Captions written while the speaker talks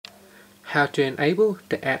how to enable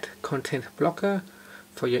the Add Content Blocker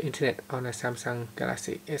for your internet on a Samsung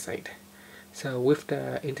Galaxy S8. So with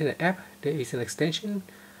the internet app, there is an extension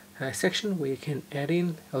section where you can add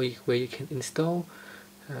in, or where you can install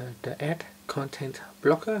the Add Content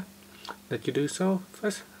Blocker. Let you do so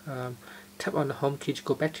first. Tap on the home key to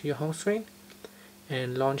go back to your home screen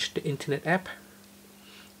and launch the internet app.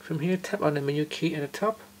 From here, tap on the menu key at the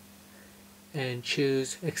top and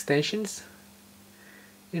choose extensions.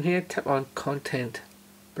 In here, tap on content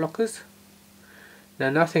blockers. Now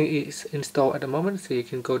nothing is installed at the moment, so you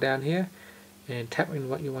can go down here and tap in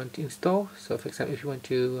what you want to install. So for example, if you want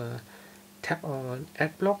to tap on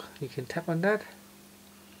AdBlock, you can tap on that,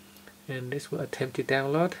 and this will attempt to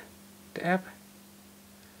download the app,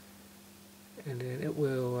 and then it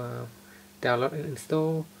will download and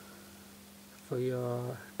install for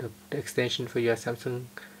your the extension for your Samsung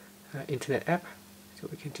internet app. So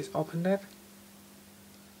we can just open that,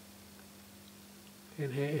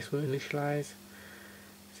 and here it will initialize.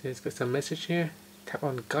 So it's got some message here. Tap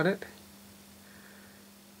on got it,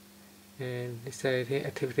 and it says here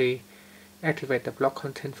activate the block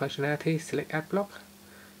content functionality, select ad block.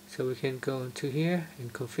 So we can go into here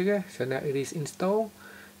and configure. So now it is installed,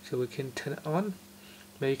 so we can turn it on.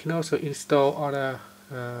 Now you can also install other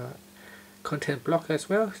content block as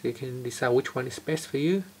well, so you can decide which one is best for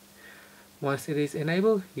you. Once it is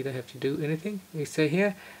enabled, you don't have to do anything. We say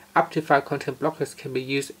here up to 5 content blockers can be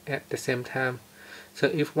used at the same time. So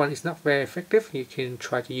if one is not very effective, you can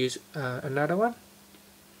try to use another one.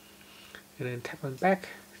 And then tap on back.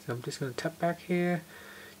 So I'm just going to tap back here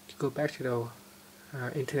to go back to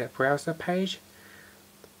the internet browser page.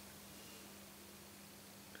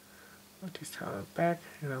 I'll just tap on back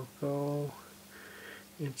and I'll go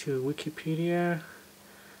into Wikipedia.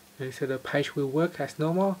 And so the page will work as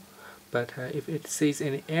normal, but if it sees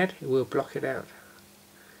any ad, it will block it out.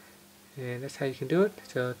 And that's how you can do it.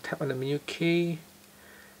 So tap on the menu key,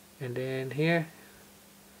 and then here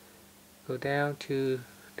go down to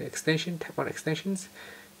the extension, tap on extensions.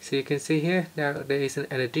 So you can see here now there is an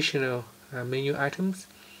additional menu items,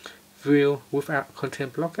 view without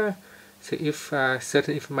content blocker. So if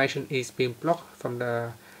certain information is being blocked from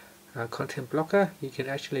the content blocker, you can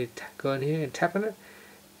actually go in here and tap on it,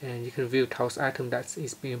 and you can view those items that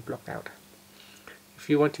is being blocked out. If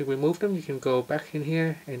you want to remove them, you can go back in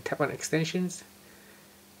here and tap on extensions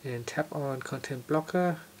and tap on content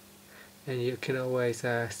blocker, and you can always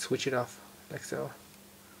switch it off like so.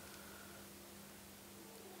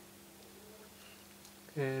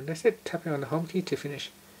 And that's it. Tapping on the home key to finish.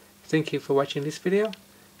 Thank you for watching this video.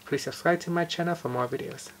 Please subscribe to my channel for more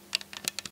videos.